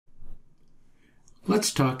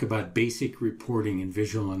Let's talk about basic reporting in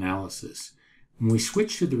visual analysis. When we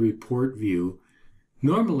switch to the report view,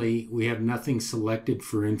 normally we have nothing selected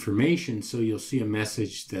for information, so you'll see a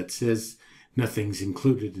message that says nothing's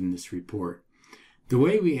included in this report. The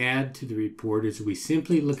way we add to the report is we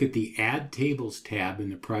simply look at the Add Tables tab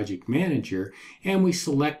in the Project Manager and we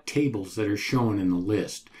select tables that are shown in the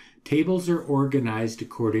list. Tables are organized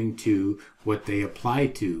according to what they apply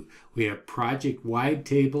to. We have project-wide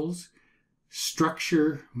tables,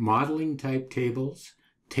 structure modeling type tables,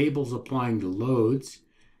 tables applying to loads,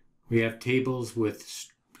 we have tables with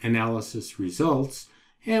analysis results,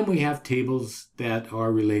 and we have tables that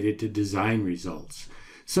are related to design results.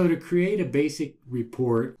 So to create a basic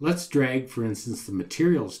report, let's drag, for instance, the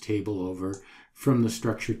materials table over from the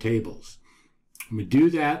structure tables. When we do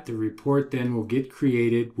that, the report then will get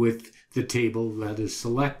created with the table that is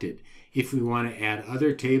selected. If we want to add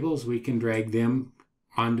other tables, we can drag them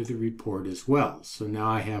onto the report as well. So now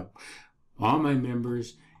I have all my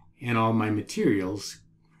members and all my materials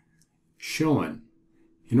shown.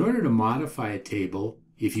 In order to modify a table,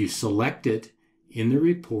 if you select it in the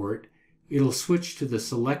report, it'll switch to the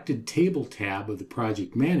Selected Table tab of the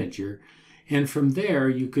Project Manager, and from there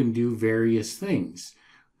you can do various things.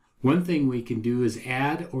 One thing we can do is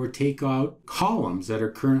add or take out columns that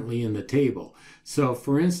are currently in the table. So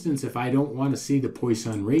for instance, if I don't want to see the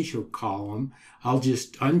Poisson ratio column, I'll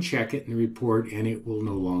just uncheck it in the report and it will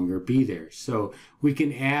no longer be there. So we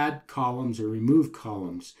can add columns or remove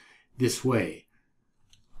columns this way.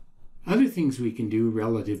 Other things we can do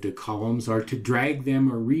relative to columns are to drag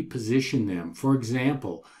them or reposition them. For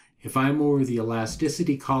example, if I'm over the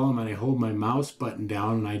elasticity column and I hold my mouse button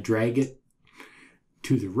down and I drag it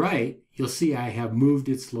to the right, you'll see I have moved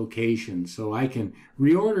its location. So I can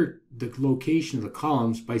reorder the location of the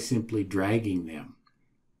columns by simply dragging them.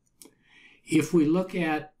 If we look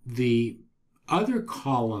at the other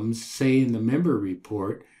columns, say in the member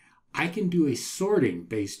report, I can do a sorting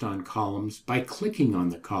based on columns by clicking on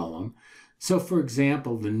the column. So for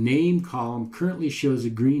example, the name column currently shows a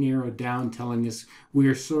green arrow down telling us we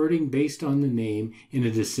are sorting based on the name in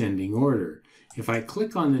a descending order. If I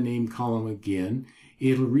click on the name column again,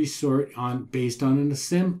 it'll resort based on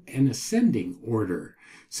an ascending order.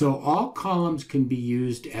 So all columns can be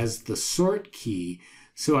used as the sort key.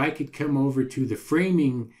 So I could come over to the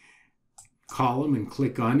framing column and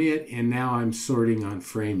click on it, and now I'm sorting on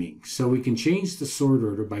framing. So we can change the sort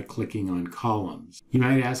order by clicking on columns. You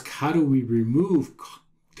might ask, how do we remove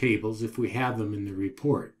tables if we have them in the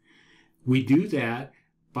report? We do that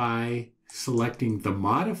by selecting the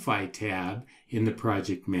Modify tab in the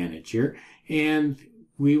Project Manager, and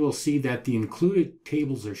we will see that the included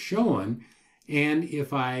tables are shown, and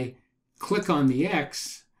if I click on the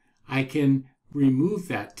X, I can remove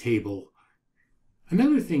that table.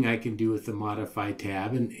 Another thing I can do with the Modify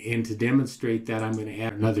tab, and to demonstrate that I'm going to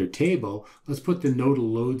add another table, let's put the Nodal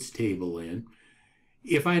Loads table in.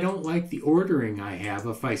 If I don't like the ordering I have,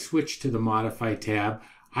 if I switch to the Modify tab,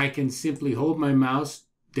 I can simply hold my mouse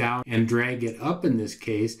down and drag it up in this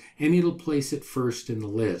case, and it'll place it first in the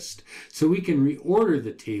list. So we can reorder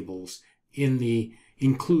the tables in the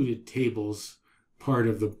Included Tables part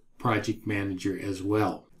of the Project Manager as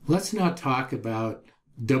well. Let's now talk about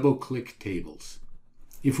double-click tables.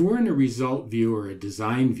 If we're in a result view or a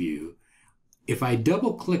design view, if I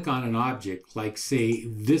double-click on an object, like say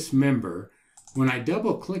this member, when I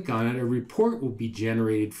double-click on it, a report will be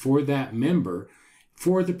generated for that member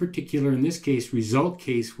for the particular, in this case, result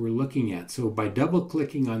case we're looking at. So by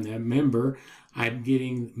double-clicking on that member, I'm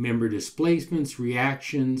getting member displacements,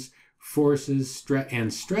 reactions, forces,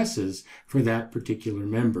 and stresses for that particular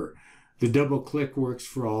member. The double-click works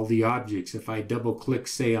for all the objects. If I double-click,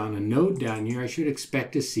 say, on a node down here, I should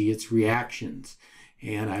expect to see its reactions,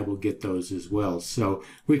 and I will get those as well. So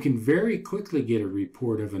we can very quickly get a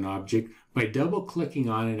report of an object by double-clicking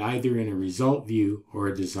on it either in a result view or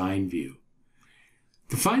a design view.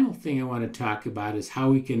 The final thing I want to talk about is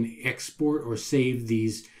how we can export or save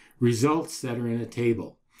these results that are in a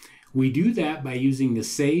table. We do that by using the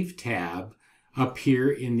Save tab up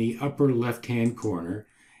here in the upper left-hand corner.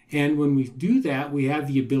 And when we do that, we have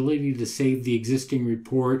the ability to save the existing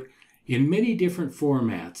report in many different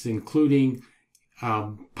formats, including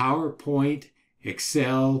PowerPoint,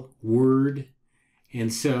 Excel, Word.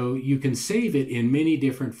 And so you can save it in many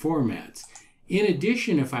different formats. In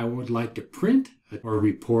addition, if I would like to print a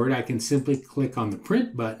report, I can simply click on the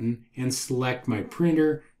Print button and select my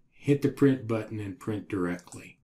printer, hit the Print button, and print directly.